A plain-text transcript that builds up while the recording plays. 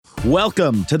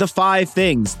Welcome to the 5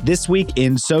 Things This Week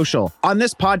in Social. On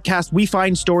this podcast, we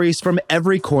find stories from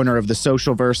every corner of the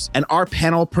socialverse, and our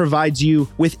panel provides you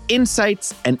with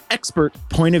insights and expert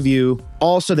point of view,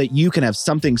 all so that you can have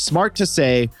something smart to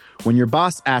say when your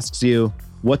boss asks you,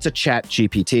 what's a chat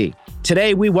GPT?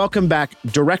 Today, we welcome back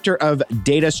Director of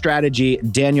Data Strategy,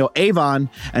 Daniel Avon,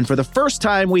 and for the first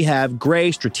time, we have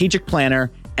Gray Strategic Planner,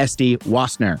 Esty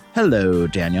Wassner. Hello,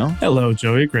 Daniel. Hello,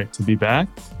 Joey. Great to be back.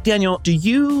 Daniel, do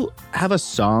you have a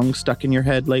song stuck in your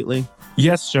head lately?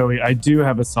 Yes, Joey, I do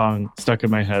have a song stuck in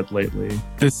my head lately.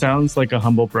 This sounds like a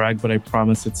humble brag, but I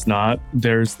promise it's not.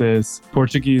 There's this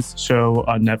Portuguese show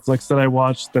on Netflix that I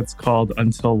watched that's called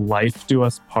Until Life Do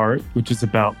Us Part, which is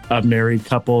about a married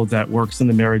couple that works in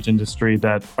the marriage industry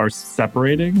that are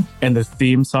separating. And the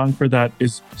theme song for that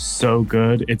is so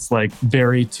good. It's like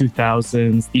very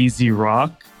 2000s easy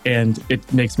rock. And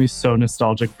it makes me so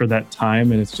nostalgic for that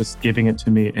time. And it's just giving it to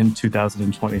me in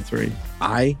 2023.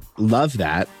 I love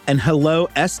that. And hello,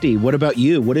 Esty. What about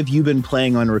you? What have you been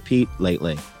playing on repeat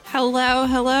lately?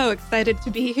 Hello. Excited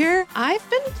to be here. I've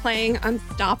been playing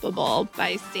Unstoppable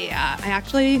by Sia.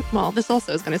 This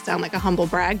also is going to sound like a humble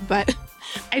brag, but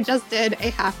I just did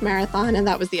a half marathon and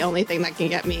that was the only thing that can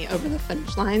get me over the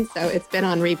finish line. So it's been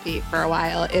on repeat for a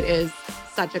while. It is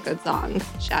such a good song.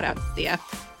 Shout out to Sia.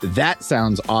 That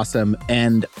sounds awesome.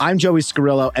 And I'm Joey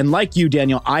Scarillo. And like you,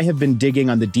 Daniel, I have been digging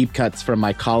on the deep cuts from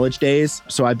my college days.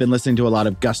 So I've been listening to a lot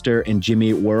of Guster and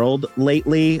Jimmy World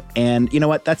lately. And you know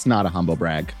what? That's not a humble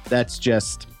brag. It's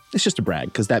just a brag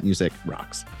because that music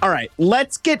rocks. All right,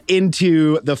 let's get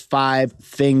into the 5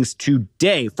 things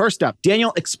today. First up,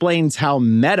 Daniel explains how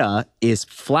Meta is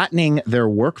flattening their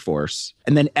workforce.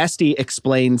 And then Esty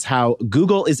explains how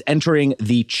Google is entering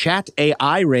the chat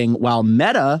AI ring while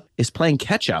Meta is playing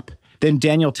catch up. Then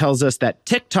Daniel tells us that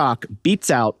TikTok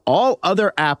beats out all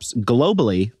other apps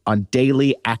globally on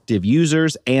daily active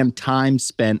users and time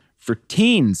spent for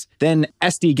teens. Then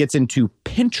Esty gets into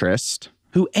Pinterest,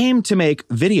 who aim to make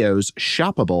videos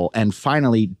shoppable. And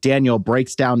finally, Daniel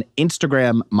breaks down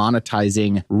Instagram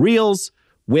monetizing Reels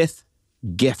with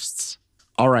gifts.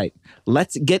 All right,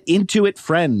 let's get into it,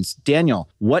 friends. Daniel,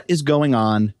 what is going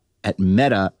on at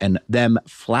Meta and them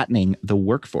flattening the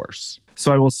workforce?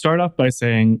 So I will start off by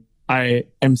saying I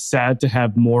am sad to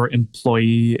have more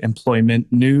employment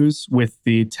news with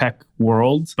the tech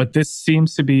world, but this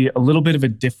seems to be a little bit of a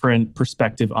different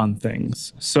perspective on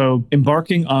things. So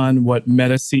embarking on what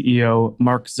Meta CEO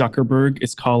Mark Zuckerberg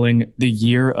is calling the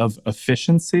year of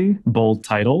efficiency, bold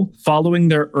title. Following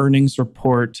their earnings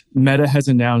report, Meta has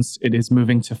announced it is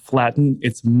moving to flatten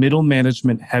its middle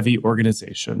management heavy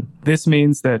organization. This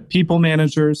means that people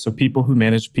managers, so people who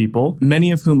manage people,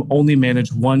 many of whom only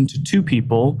manage 1 to 2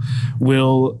 people,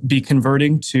 will be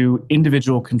converting to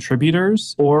individual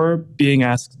contributors or being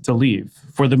asked to leave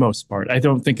for the most part. I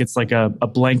don't think it's like a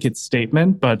blanket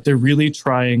statement, but they're really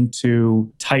trying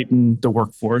to tighten the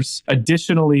workforce.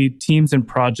 Additionally, teams and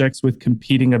projects with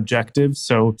competing objectives,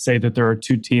 so say that there are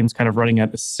 2 teams kind of running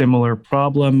at a similar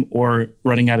problem or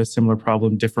running at a similar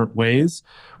problem different ways,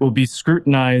 will be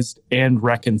scrutinized and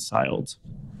reconciled.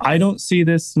 I don't see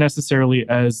this necessarily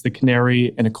as the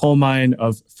canary in a coal mine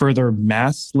of further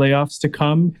mass layoffs to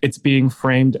come. It's being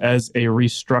framed as a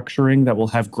restructuring that will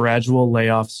have gradual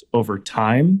layoffs over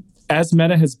time. As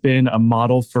Meta has been a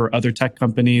model for other tech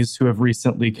companies who have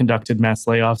recently conducted mass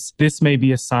layoffs, this may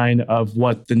be a sign of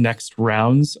what the next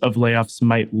rounds of layoffs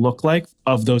might look like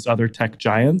of those other tech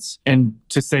giants. And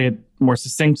to say it more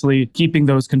succinctly, keeping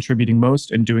those contributing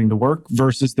most and doing the work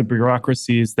versus the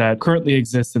bureaucracies that currently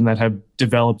exist and that have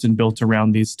developed and built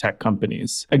around these tech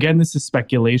companies. Again, this is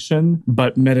speculation,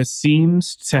 but Meta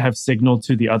seems to have signaled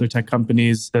to the other tech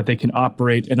companies that they can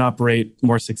operate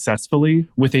more successfully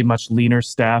with a much leaner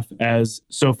staff, as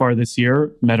so far this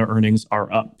year, Meta earnings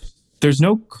are up. There's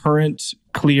no current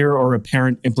clear or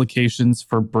apparent implications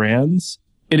for brands.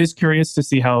 It is curious to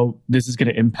see how this is going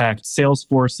to impact sales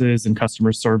forces and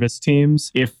customer service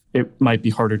teams, if it might be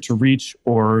harder to reach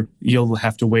or you'll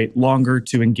have to wait longer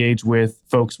to engage with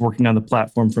folks working on the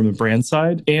platform from the brand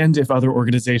side, and if other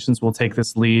organizations will take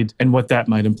this lead and what that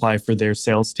might imply for their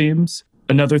sales teams.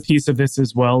 Another piece of this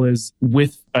as well is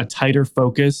with a tighter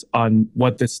focus on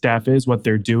what the staff is, what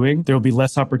they're doing, there will be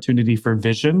less opportunity for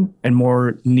vision and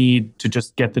more need to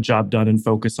just get the job done and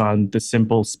focus on the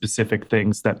simple, specific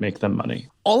things that make them money.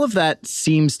 All of that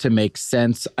seems to make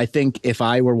sense. I think if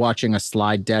I were watching a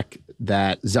slide deck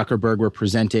that Zuckerberg were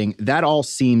presenting, that all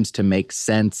seems to make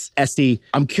sense. Esty,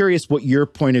 I'm curious what your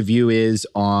point of view is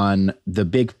on the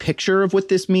big picture of what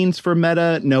this means for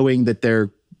Meta, knowing that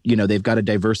they've got a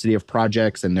diversity of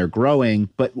projects and they're growing,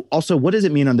 but also what does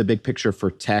it mean on the big picture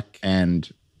for tech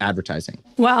and advertising?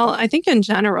 Well, I think in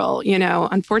general,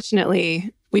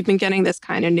 unfortunately, we've been getting this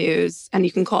kind of news, and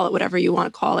you can call it whatever you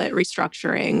want to call it,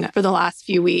 restructuring for the last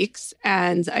few weeks.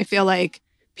 And I feel like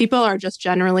people are just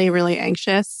generally really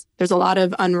anxious. There's a lot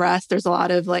of unrest. There's a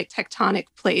lot of tectonic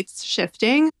plates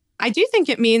shifting. I do think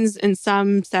it means in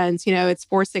some sense, it's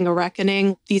forcing a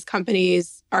reckoning. These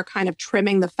companies are kind of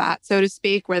trimming the fat, so to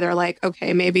speak, where they're like,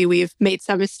 okay, maybe we've made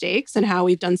some mistakes in how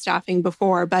we've done staffing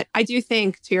before. But I do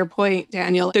think, to your point,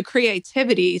 Daniel, the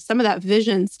creativity, some of that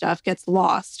vision stuff gets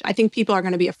lost. I think people are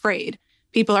going to be afraid.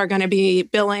 People are going to be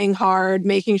billing hard,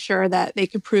 making sure that they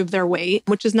can prove their weight,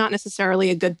 which is not necessarily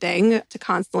a good thing to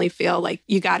constantly feel like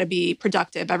you got to be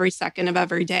productive every second of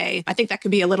every day. I think that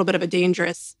could be a little bit of a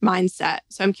dangerous mindset.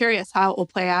 So I'm curious how it will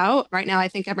play out. Right now, I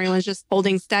think everyone's just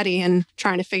holding steady and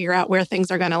trying to figure out where things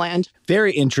are going to land.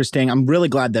 Very interesting. I'm really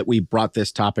glad that we brought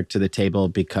this topic to the table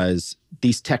because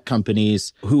these tech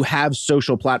companies who have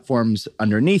social platforms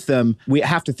underneath them, we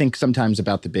have to think sometimes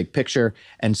about the big picture.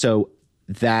 And so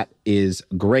that is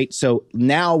great. So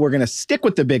now we're going to stick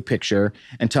with the big picture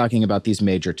and talking about these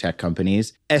major tech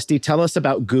companies. Esty, tell us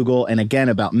about Google and again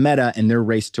about Meta and their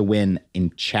race to win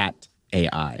in chat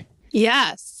AI.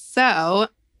 Yes. So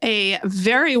a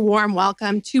very warm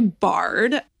welcome to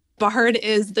Bard. Bard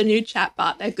is the new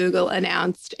chatbot that Google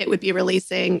announced it would be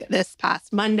releasing this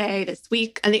past Monday, this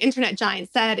week. And the internet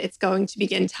giant said it's going to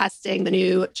begin testing the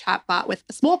new chatbot with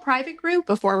a small private group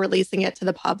before releasing it to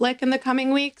the public in the coming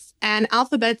weeks. And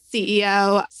Alphabet's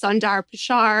CEO, Sundar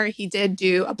Pichai, he did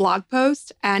do a blog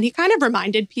post and he kind of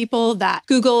reminded people that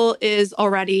Google is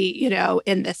already,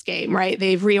 in this game, right?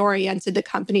 They've reoriented the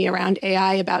company around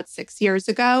AI about 6 years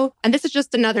ago. And this is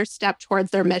just another step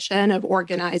towards their mission of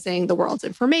organizing the world's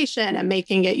information and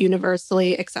making it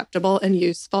universally acceptable and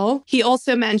useful. He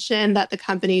also mentioned that the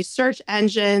company's search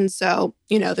engine, so,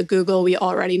 the Google we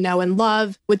already know and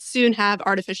love, would soon have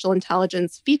artificial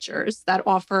intelligence features that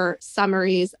offer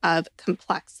summaries of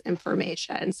complex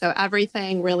information. So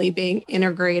everything really being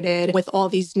integrated with all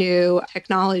these new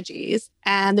technologies.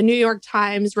 And the New York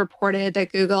Times reported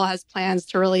that Google has plans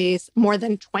to release more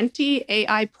than 20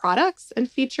 AI products and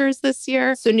features this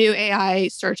year. So new AI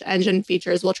search engine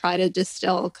features will try to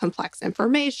distill complex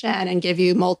information and give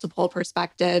you multiple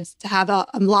perspectives to have a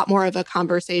lot more of a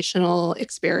conversational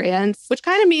experience, which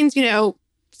kind of means,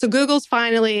 so Google's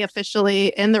finally officially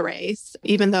in the race,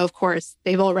 even though, of course,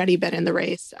 they've already been in the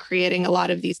race creating a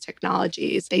lot of these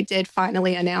technologies. They did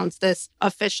finally announce this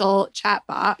official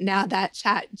chatbot. Now that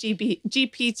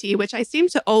GPT, which I seem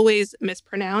to always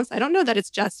mispronounce. I don't know that it's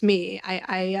just me.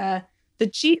 The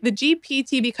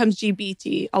GPT becomes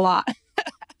GBT a lot.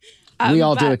 We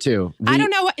all do it too. I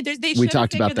don't know. We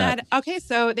talked about that. Okay,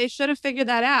 so they should have figured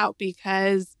that out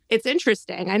because it's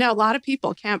interesting. I know a lot of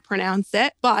people can't pronounce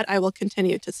it, but I will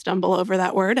continue to stumble over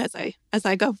that word as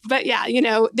I go. But yeah,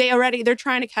 they're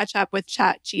trying to catch up with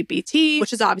ChatGPT,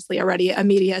 which is obviously already a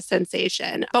media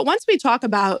sensation. But once we talk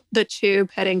about the two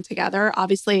pitting together,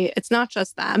 obviously it's not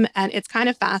just them. And it's kind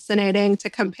of fascinating to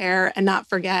compare and not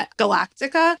forget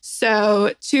Galactica.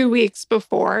 So 2 weeks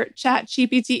before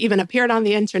ChatGPT even appeared on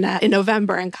the internet in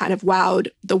November and kind of wowed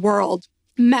the world,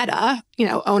 Meta,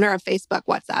 owner of Facebook,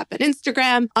 WhatsApp, and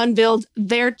Instagram, unveiled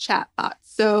their chatbot.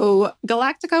 So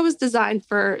Galactica was designed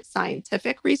for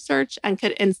scientific research and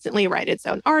could instantly write its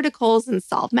own articles and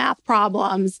solve math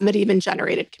problems. It even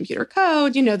generated computer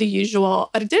code, the usual,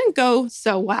 but it didn't go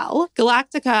so well.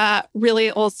 Galactica really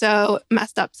also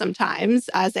messed up sometimes,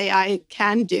 as AI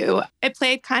can do. It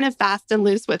played kind of fast and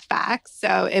loose with facts.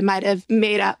 So it might have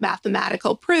made up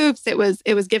mathematical proofs. It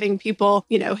was giving people,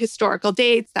 historical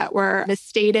dates that were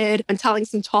misstated and telling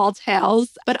some tall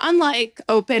tales. But unlike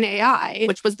OpenAI,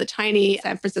 which was the tiny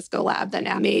San Francisco lab that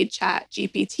now made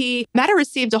ChatGPT, Meta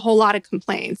received a whole lot of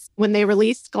complaints. When they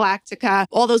released Galactica,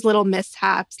 all those little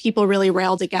mishaps, people really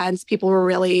railed against, people were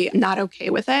really not okay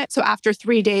with it. So after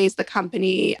 3 days, the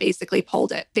company basically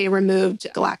pulled it. They removed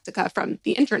Galactica from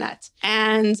the internet.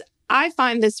 And I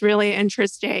find this really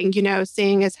interesting,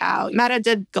 seeing as how Meta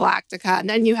did Galactica, and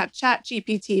then you have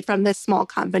ChatGPT from this small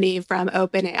company from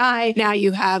OpenAI. Now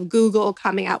you have Google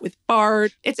coming out with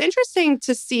Bard. It's interesting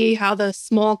to see how the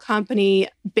small company,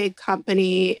 big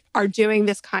company are doing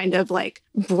this kind of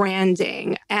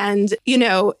branding. And,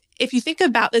 if you think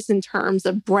about this in terms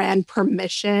of brand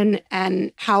permission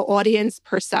and how audience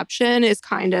perception is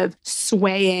kind of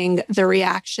swaying the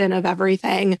reaction of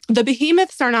everything, the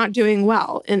behemoths are not doing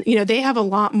well. And, they have a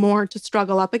lot more to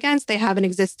struggle up against. They have an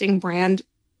existing brand.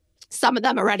 Some of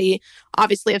them already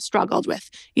obviously have struggled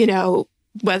with,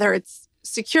 whether it's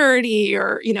security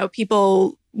or,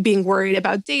 people being worried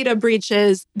about data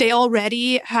breaches. They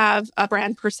already have a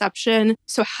brand perception.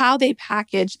 So how they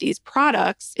package these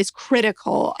products is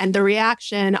critical. And the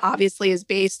reaction obviously is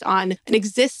based on an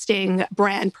existing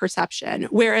brand perception.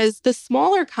 Whereas the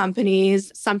smaller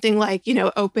companies, something like,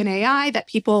 OpenAI that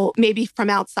people maybe from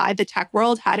outside the tech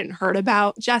world hadn't heard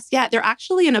about just yet, they're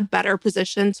actually in a better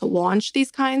position to launch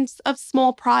these kinds of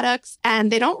small products,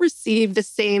 and they don't receive the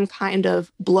same kind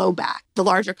of blowback. The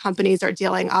larger companies are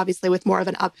dealing obviously with more of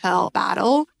an uphill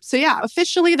battle. So yeah,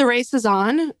 officially the race is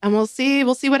on, and we'll see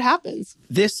what happens.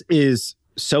 This is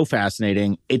so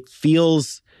fascinating.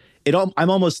 I'm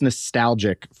almost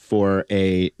nostalgic for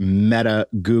a Meta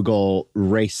Google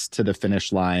race to the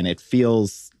finish line.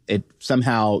 It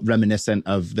somehow reminiscent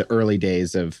of the early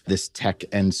days of this tech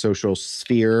and social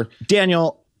sphere.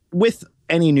 Daniel, with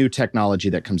any new technology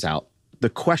that comes out, the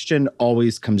question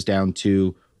always comes down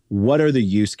to, what are the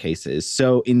use cases?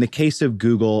 So in the case of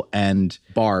Google and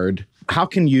Bard, how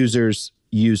can users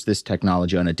use this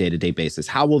technology on a day-to-day basis?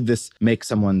 How will this make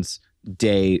someone's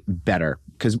day better?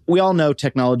 Because we all know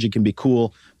technology can be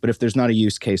cool, but if there's not a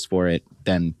use case for it,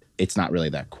 then it's not really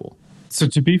that cool. So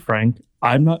to be frank,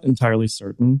 I'm not entirely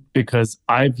certain, because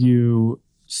I view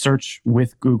search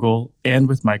with Google and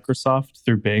with Microsoft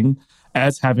through Bing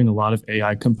as having a lot of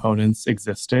AI components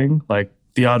existing, like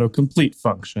the autocomplete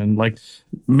function, like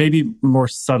maybe more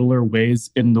subtler ways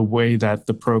in the way that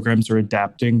the programs are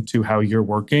adapting to how you're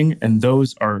working. And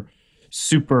those are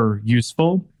super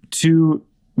useful to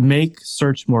make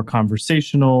search more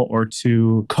conversational, or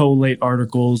to collate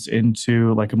articles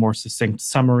into like a more succinct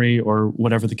summary, or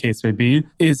whatever the case may be,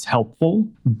 is helpful.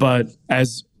 But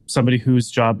as somebody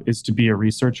whose job is to be a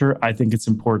researcher, I think it's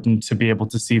important to be able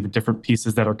to see the different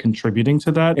pieces that are contributing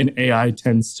to that. And AI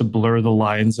tends to blur the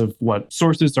lines of what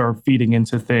sources are feeding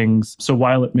into things. So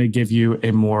while it may give you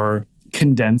a more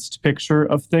condensed picture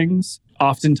of things,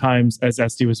 oftentimes, as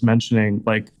Esty was mentioning,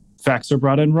 like facts are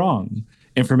brought in wrong.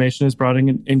 Information is brought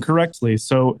in incorrectly.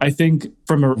 So I think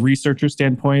from a researcher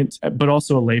standpoint, but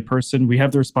also a layperson, we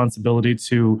have the responsibility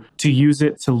to use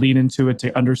it, to lean into it,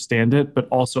 to understand it, but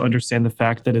also understand the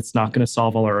fact that it's not going to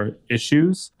solve all our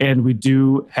issues. And we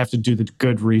do have to do the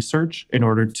good research in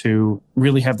order to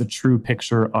really have the true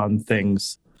picture on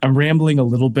things. I'm rambling a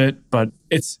little bit, but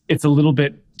it's a little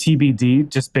bit TBD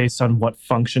just based on what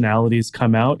functionalities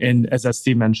come out. And as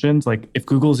Esty mentioned, like if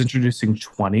Google is introducing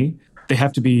 20, they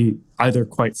have to be either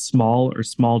quite small or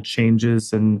small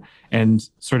changes and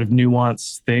sort of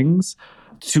nuanced things.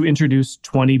 To introduce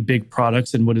 20 big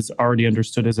products in what is already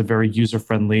understood as a very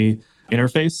user-friendly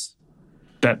interface,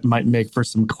 that might make for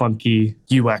some clunky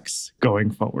UX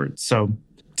going forward. So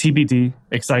TBD,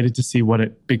 excited to see what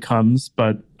it becomes,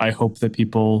 but I hope that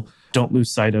people don't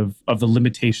lose sight of the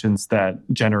limitations that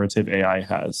generative AI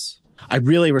has. I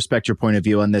really respect your point of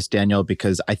view on this, Daniel,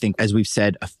 because I think, as we've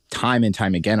said time and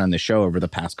time again on the show over the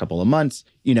past couple of months,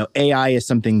 AI is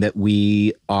something that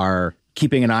we are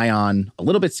keeping an eye on a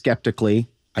little bit skeptically,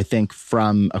 I think,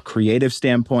 from a creative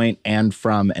standpoint and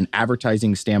from an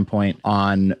advertising standpoint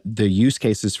on the use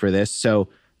cases for this. So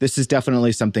this is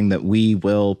definitely something that we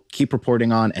will keep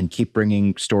reporting on and keep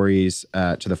bringing stories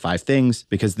to the 5 things,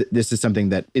 because this is something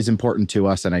that is important to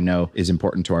us and I know is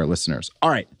important to our listeners.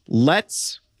 All right,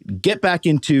 let's get back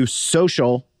into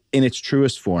social in its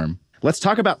truest form. Let's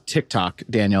talk about TikTok,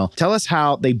 Daniel. Tell us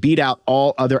how they beat out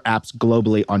all other apps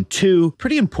globally on 2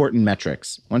 pretty important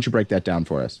metrics. Why don't you break that down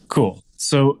for us? Cool.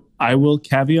 So I will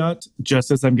caveat, just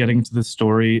as I'm getting into the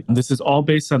story, this is all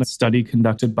based on a study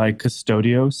conducted by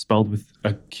Qustodio, spelled with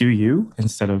a QU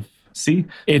instead of C.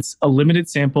 It's a limited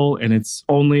sample and it's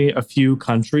only a few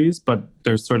countries, but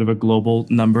there's sort of a global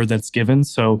number that's given.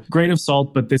 So grain of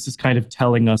salt, but this is kind of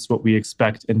telling us what we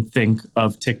expect and think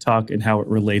of TikTok and how it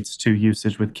relates to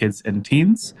usage with kids and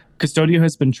teens. Qustodio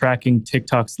has been tracking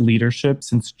TikTok's leadership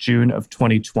since June of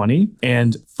 2020.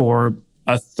 And for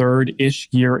a third-ish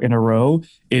year in a row,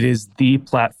 it is the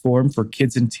platform for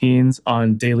kids and teens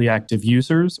on daily active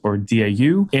users, or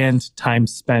DAU, and time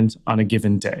spent on a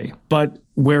given day. But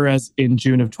whereas in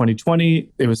June of 2020,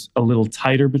 it was a little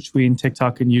tighter between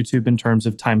TikTok and YouTube in terms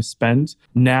of time spent,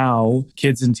 now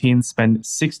kids and teens spend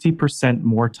 60%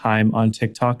 more time on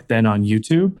TikTok than on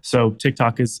YouTube. So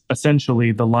TikTok is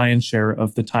essentially the lion's share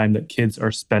of the time that kids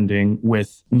are spending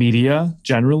with media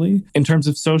generally. In terms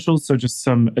of socials, so just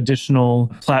some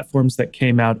additional platforms that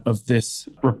came out of this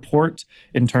report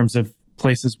in terms of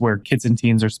places where kids and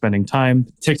teens are spending time.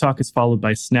 TikTok is followed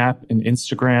by Snap and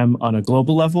Instagram on a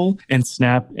global level, and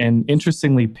Snap and,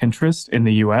 interestingly, Pinterest in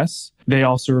the US. They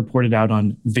also reported out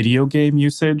on video game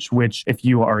usage, which if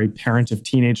you are a parent of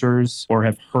teenagers or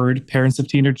have heard parents of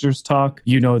teenagers talk,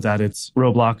 you know that it's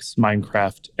Roblox,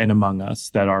 Minecraft, and Among Us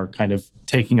that are kind of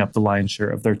taking up the lion's share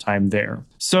of their time there.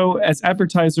 So as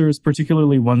advertisers,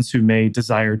 particularly ones who may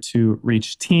desire to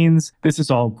reach teens, this is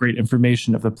all great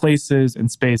information of the places and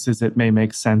spaces it may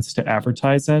make sense to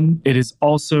advertise in. It is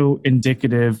also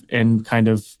indicative and kind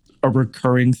of a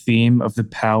recurring theme of the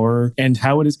power and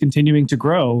how it is continuing to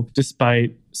grow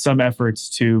despite some efforts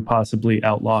to possibly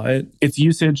outlaw it. Its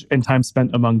usage and time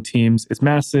spent among teens is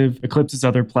massive, eclipses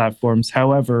other platforms.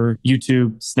 However,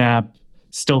 YouTube, Snap,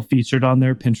 still featured on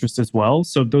there, Pinterest as well.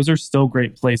 So those are still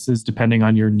great places depending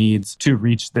on your needs to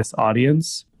reach this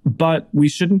audience. But we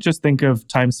shouldn't just think of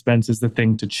time spent as the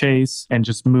thing to chase and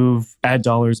just move ad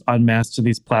dollars en masse to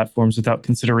these platforms without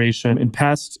consideration. In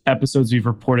past episodes, we've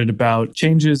reported about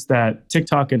changes that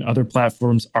TikTok and other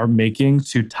platforms are making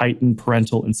to tighten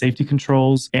parental and safety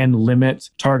controls and limit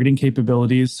targeting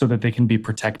capabilities so that they can be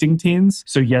protecting teens.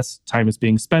 So yes, time is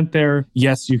being spent there.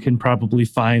 Yes, you can probably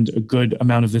find a good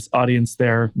amount of this audience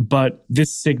there. But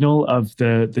this signal of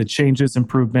the changes,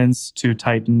 improvements to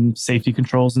tighten safety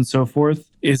controls and so forth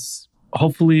is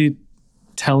hopefully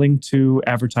telling to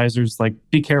advertisers, like,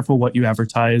 be careful what you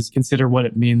advertise, consider what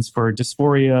it means for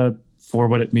dysphoria, for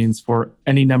what it means for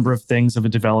any number of things of a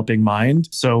developing mind.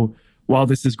 So while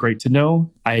this is great to know,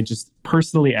 I just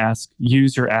personally ask,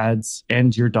 use your ads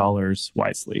and your dollars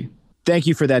wisely. Thank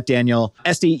you for that, Daniel.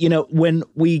 Esty, when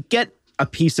we get a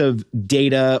piece of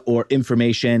data or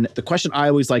information, the question I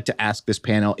always like to ask this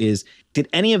panel is, did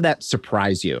any of that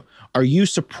surprise you? Are you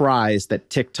surprised that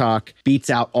TikTok beats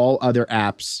out all other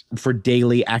apps for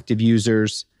daily active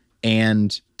users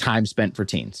and time spent for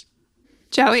teens?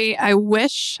 Joey, I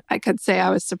wish I could say I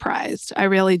was surprised. I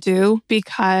really do,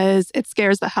 because it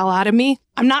scares the hell out of me.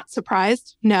 I'm not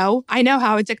surprised. No, I know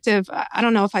how addictive, I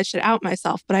don't know if I should out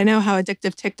myself, but I know how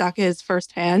addictive TikTok is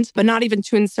firsthand, but not even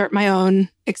to insert my own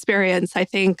experience. I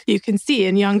think you can see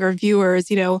in younger viewers,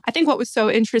 I think what was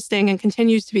so interesting and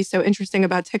continues to be so interesting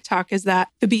about TikTok is that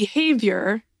the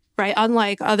behavior, right?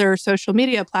 Unlike other social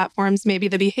media platforms, maybe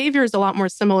the behavior is a lot more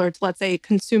similar to, let's say,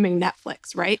 consuming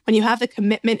Netflix, right? When you have the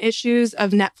commitment issues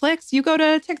of Netflix, you go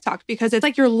to TikTok because it's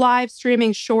like you're live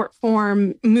streaming short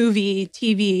form movie,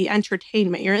 TV,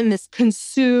 entertainment. You're in this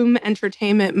consume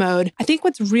entertainment mode. I think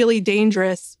what's really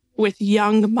dangerous with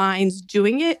young minds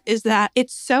doing it is that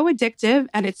it's so addictive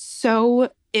and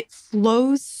it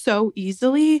flows so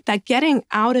easily that getting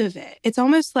out of it, it's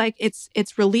almost like it's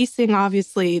releasing,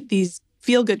 obviously, these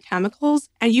feel-good chemicals,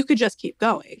 and you could just keep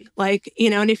going.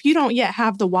 And if you don't yet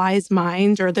have the wise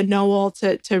mind or the know-all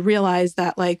to realize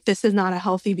that, this is not a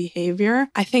healthy behavior,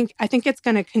 I think it's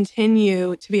going to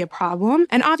continue to be a problem.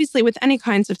 And obviously, with any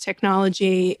kinds of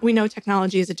technology, we know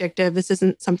technology is addictive. This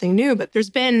isn't something new, but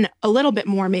there's been a little bit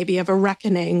more maybe of a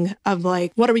reckoning of,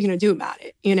 what are we going to do about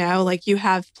it? You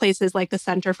have places like the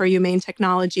Center for Humane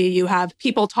Technology. You have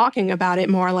people talking about it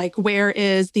more, where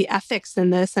is the ethics in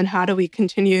this, and how do we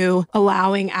continue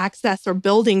allowing access or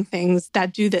building things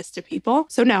that do this to people?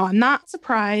 So no, I'm not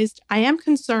surprised. I am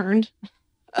concerned.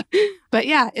 But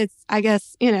yeah, I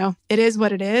guess, it is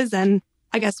what it is. And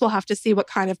I guess we'll have to see what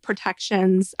kind of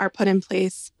protections are put in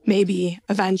place, maybe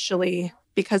eventually,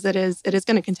 because it is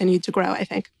going to continue to grow, I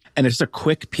think. And it's a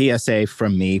quick PSA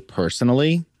from me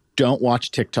personally. Don't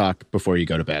watch TikTok before you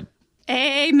go to bed.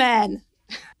 Amen.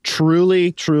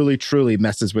 Truly, truly, truly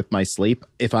messes with my sleep.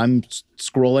 If I'm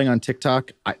scrolling on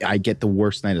TikTok, I get the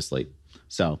worst night of sleep.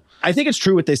 So I think it's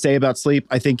true what they say about sleep.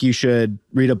 I think you should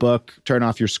read a book, turn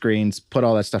off your screens, put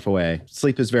all that stuff away.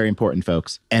 Sleep is very important,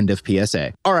 folks. End of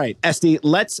PSA. All right, Esty,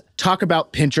 let's talk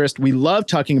about Pinterest. We love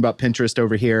talking about Pinterest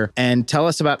over here. And tell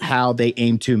us about how they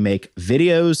aim to make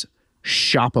videos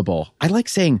shoppable. I like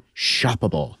saying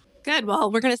shoppable. Good.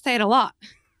 Well, we're going to say it a lot.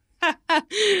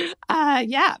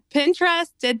 Pinterest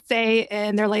did say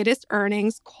in their latest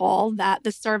earnings call that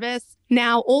the service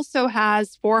now also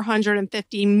has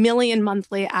 450 million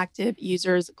monthly active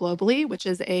users globally, which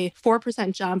is a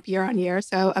 4% jump year on year.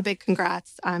 So a big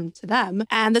congrats to them.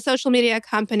 And the social media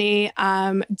company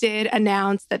did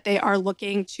announce that they are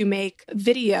looking to make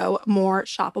video more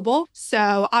shoppable.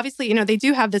 So obviously, they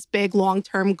do have this big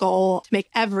long-term goal to make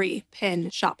every pin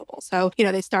shoppable. So,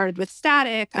 they started with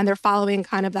static and they're following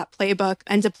kind of that playbook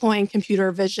and deploying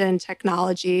computer vision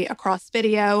technology across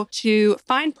video to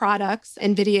find products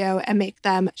in video and make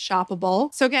them shoppable.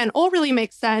 So again, all really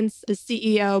makes sense. The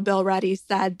CEO, Bill Ruddy,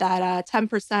 said that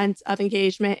 10% of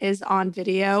engagement is on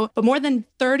video, but more than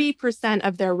 30%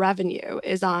 of their revenue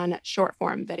is on short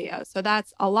form video. So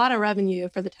that's a lot of revenue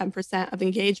for the 10% of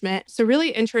engagement. So really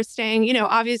interesting.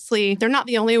 Obviously, they're not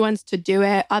the only ones to do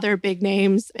it. Other big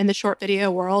names in the short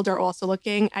video world are also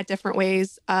looking at different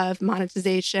ways of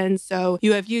monetization. So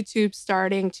you have YouTube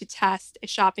starting to test a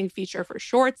shopping feature for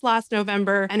Shorts last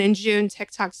November. And in June,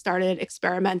 TikTok started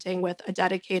experimenting with a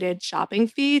dedicated shopping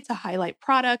feed to highlight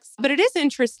products. But it is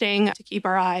interesting to keep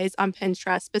our eyes on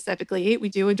Pinterest specifically. We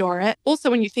do adore it.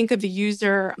 Also, when you think of the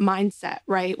user mindset,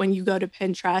 right? When you go to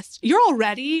Pinterest, you're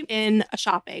already in a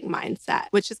shopping mindset,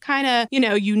 which is kind of,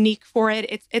 unique for it.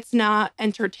 It's not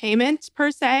entertainment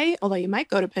per se, although you might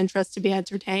go to Pinterest to be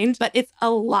entertained, but it's a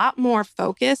lot more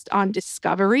focused on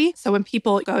discovery. So when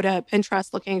people go to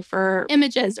Pinterest looking for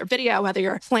images or video, whether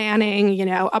you're planning,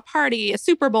 a party, a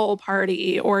Super Bowl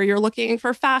party, or you're looking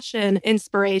for fashion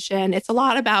inspiration, it's a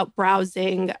lot about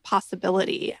browsing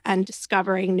possibility and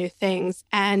discovering new things.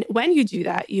 And when you do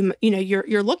that,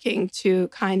 you're looking to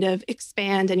kind of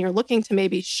expand and you're looking to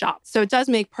maybe shop. So it does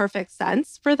make perfect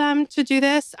sense for them to do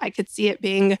this. I could see it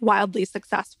being wildly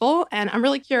successful. And I'm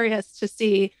really curious to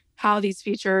see how these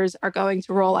features are going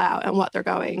to roll out and what they're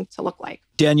going to look like.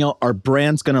 Daniel, are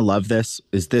brands going to love this?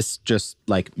 Is this just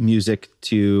like music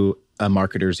to a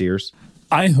marketer's ears?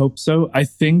 I hope so. I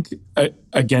think,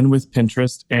 again, with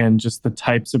Pinterest and just the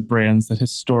types of brands that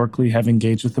historically have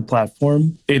engaged with the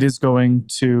platform, it is going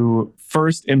to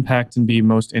first impact and be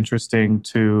most interesting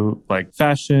to like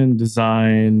fashion,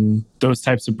 design, those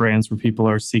types of brands where people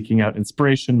are seeking out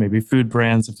inspiration, maybe food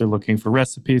brands if they're looking for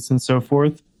recipes and so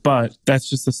forth. But that's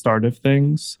just the start of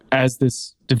things. As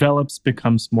this develops,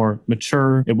 becomes more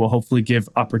mature, it will hopefully give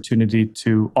opportunity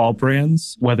to all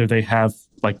brands, whether they have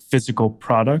like physical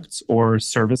products or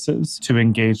services to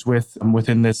engage with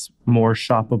within this more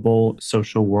shoppable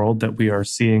social world that we are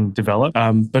seeing develop.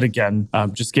 But again,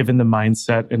 just given the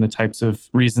mindset and the types of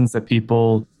reasons that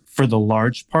people, for the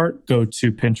large part, go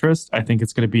to Pinterest, I think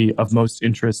it's going to be of most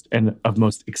interest and of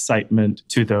most excitement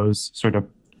to those sort of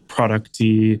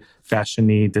product-y,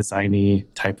 fashion-y, design-y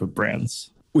type of brands.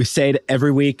 We say it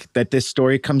every week that this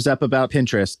story comes up about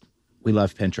Pinterest. We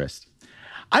love Pinterest.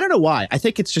 I don't know why. I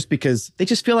think it's just because they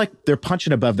just feel like they're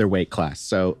punching above their weight class.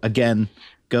 So again,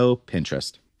 go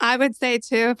Pinterest. I would say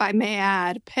too, if I may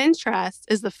add, Pinterest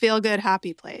is the feel-good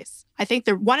happy place. I think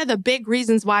one of the big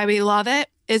reasons why we love it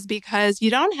is because you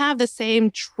don't have the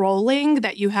same trolling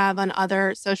that you have on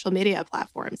other social media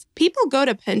platforms. People go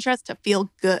to Pinterest to feel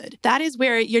good. That is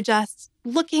where you're just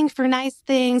looking for nice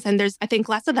things. And there's, I think,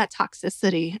 less of that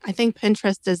toxicity. I think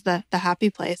Pinterest is the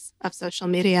happy place of social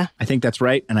media. I think that's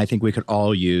right. And I think we could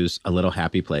all use a little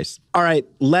happy place. All right,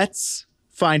 let's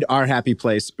find our happy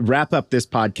place. Wrap up this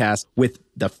podcast with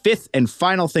the fifth and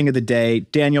final thing of the day.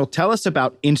 Daniel, tell us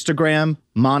about Instagram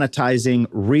monetizing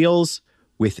Reels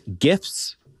with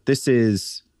GIFs. This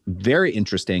is very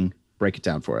interesting. Break it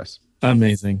down for us.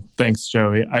 Amazing. Thanks,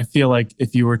 Joey. I feel like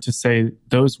if you were to say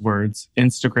those words,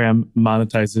 Instagram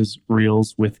monetizes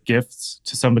Reels with GIFs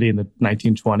to somebody in the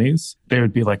 1920s, they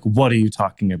would be like, what are you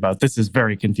talking about? This is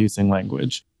very confusing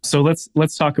language. So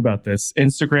let's talk about this.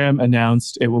 Instagram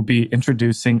announced it will be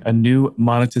introducing a new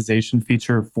monetization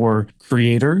feature for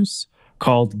creators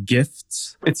called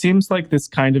Gifts. It seems like this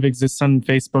kind of exists on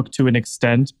Facebook to an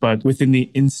extent, but within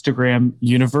the Instagram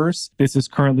universe, this is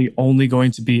currently only going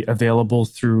to be available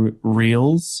through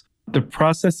Reels. The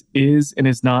process is and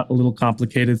is not a little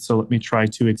complicated, so let me try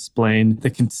to explain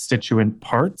the constituent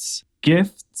parts.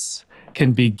 Gifts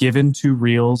can be given to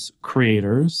Reels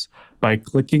creators by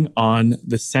clicking on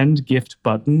the Send Gift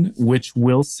button, which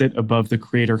will sit above the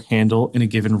creator handle in a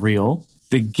given Reel.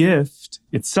 The gift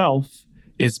itself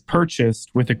is purchased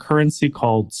with a currency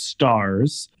called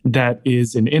Stars that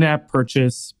is an in-app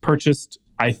purchase, purchased,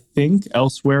 I think,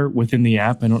 elsewhere within the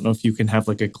app. I don't know if you can have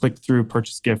like a click-through,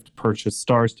 purchase gift, purchase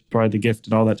Stars to provide the gift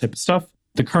and all that type of stuff.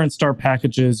 The current Star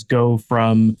packages go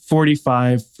from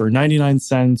 $45 for 99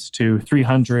 cents to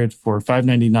 $300 for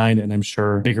 $5.99, and I'm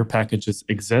sure bigger packages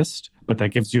exist, but that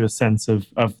gives you a sense of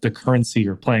the currency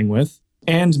you're playing with.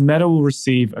 And Meta will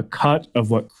receive a cut of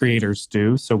what creators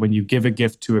do. So when you give a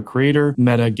gift to a creator,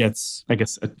 Meta gets, I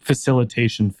guess, a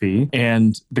facilitation fee,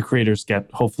 and the creators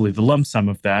get hopefully the lump sum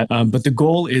of that. But the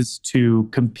goal is to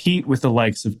compete with the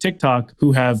likes of TikTok,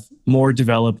 who have more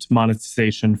developed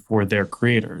monetization for their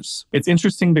creators. It's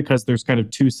interesting because there's kind of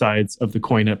two sides of the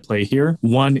coin at play here.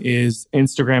 One is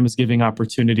Instagram is giving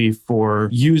opportunity for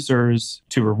users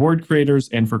to reward creators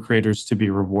and for creators to be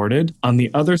rewarded. On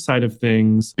the other side of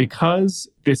things, because because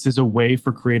this is a way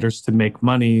for creators to make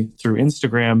money through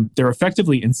Instagram, they're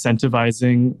effectively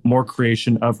incentivizing more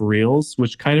creation of Reels,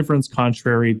 which kind of runs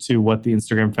contrary to what the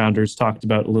Instagram founders talked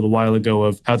about a little while ago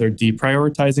of how they're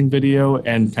deprioritizing video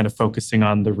and kind of focusing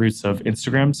on the roots of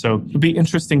Instagram. So it'll be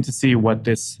interesting to see what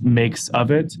this makes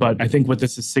of it. But I think what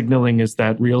this is signaling is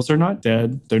that Reels are not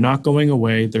dead. They're not going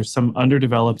away. There's some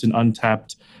underdeveloped and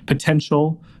untapped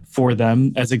potential for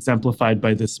them as exemplified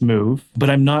by this move. But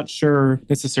I'm not sure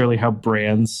necessarily how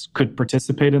brands could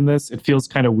participate in this. It feels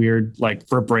kind of weird, like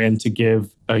for a brand to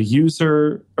give a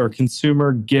user or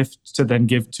consumer gift to then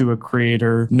give to a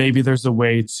creator. Maybe there's a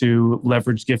way to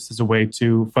leverage gifts as a way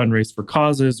to fundraise for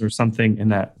causes or something in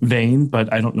that vein,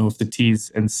 but I don't know if the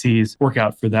T's and C's work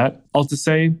out for that. All to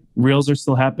say, Reels are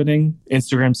still happening.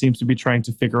 Instagram seems to be trying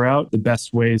to figure out the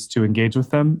best ways to engage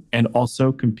with them and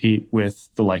also compete with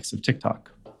the likes of TikTok.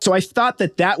 So I thought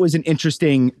that was an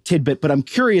interesting tidbit, but I'm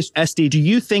curious, Esty, do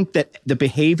you think that the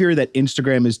behavior that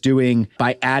Instagram is doing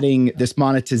by adding this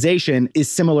monetization is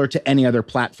similar to any other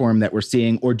platform that we're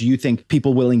seeing? Or do you think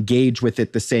people will engage with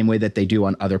it the same way that they do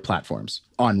on other platforms,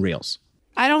 on Reels?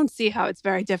 I don't see how it's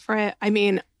very different. I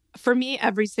mean, for me,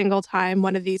 every single time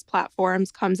one of these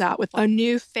platforms comes out with a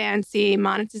new fancy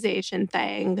monetization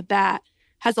thing that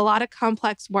has a lot of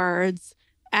complex words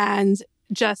and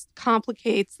just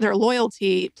complicates their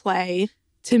loyalty play,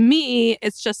 to me,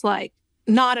 it's just like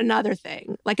not another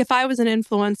thing. Like if I was an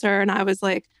influencer and I was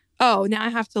like, oh, now I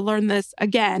have to learn this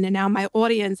again. And now my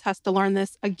audience has to learn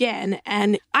this again.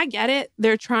 And I get it.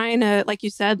 They're trying to, like you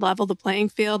said, level the playing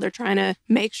field. They're trying to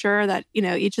make sure that,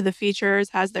 each of the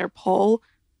features has their pull.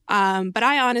 But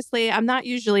I'm not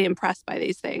usually impressed by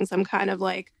these things. I'm kind of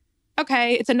like,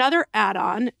 okay, it's another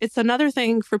add-on. It's another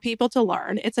thing for people to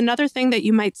learn. It's another thing that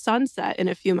you might sunset in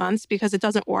a few months because it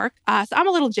doesn't work. So I'm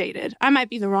a little jaded. I might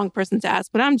be the wrong person to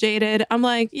ask, but I'm jaded. I'm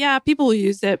like, yeah, people will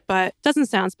use it, but it doesn't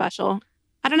sound special.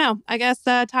 I don't know. I guess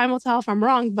time will tell if I'm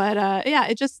wrong. But yeah,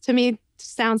 it just, to me,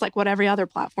 sounds like what every other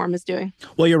platform is doing.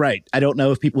 Well, you're right. I don't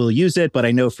know if people will use it, but I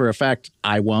know for a fact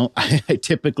I won't. I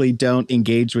typically don't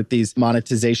engage with these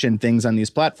monetization things on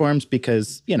these platforms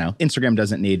because, Instagram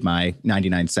doesn't need my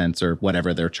 99 cents or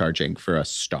whatever they're charging for a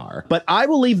star. But I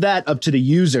will leave that up to the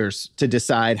users to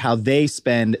decide how they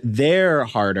spend their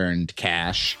hard-earned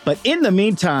cash. But in the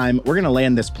meantime, we're going to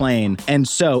land this plane. And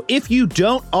so if you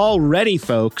don't already,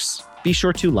 folks, be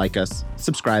sure to like us,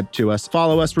 subscribe to us,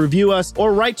 follow us, review us,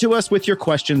 or write to us with your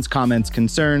questions, comments,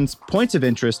 concerns, points of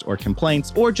interest, or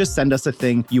complaints, or just send us a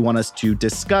thing you want us to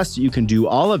discuss. You can do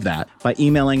all of that by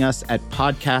emailing us at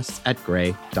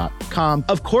podcasts@grey.com.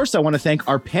 Of course, I want to thank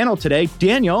our panel today.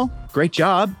 Daniel, great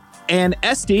job. And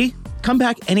Esty, come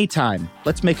back anytime.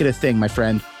 Let's make it a thing, my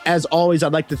friend. As always,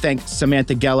 I'd like to thank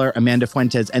Samantha Geller, Amanda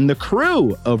Fuentes, and the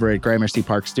crew over at Gramercy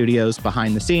Park Studios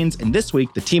behind the scenes. And this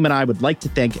week, the team and I would like to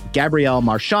thank Gabrielle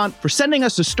Marchant for sending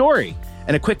us a story.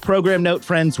 And a quick program note,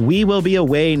 friends, we will be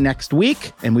away next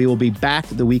week, and we will be back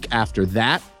the week after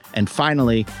that. And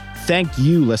finally, thank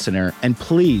you, listener, and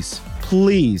please,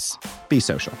 please be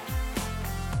social.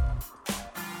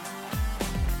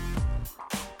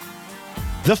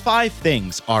 The Five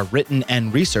Things are written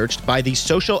and researched by the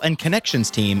Social and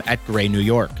Connections team at Grey New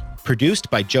York.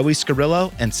 Produced by Joey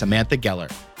Scarillo and Samantha Geller.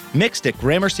 Mixed at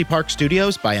Gramercy Park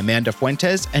Studios by Amanda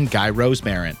Fuentes and Guy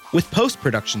Rosemarin. With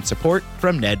post-production support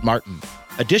from Ned Martin.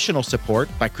 Additional support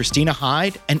by Christina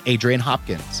Hyde and Adrian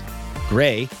Hopkins.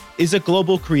 Grey is a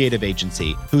global creative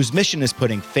agency whose mission is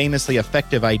putting famously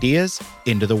effective ideas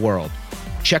into the world.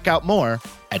 Check out more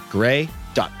at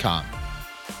grey.com.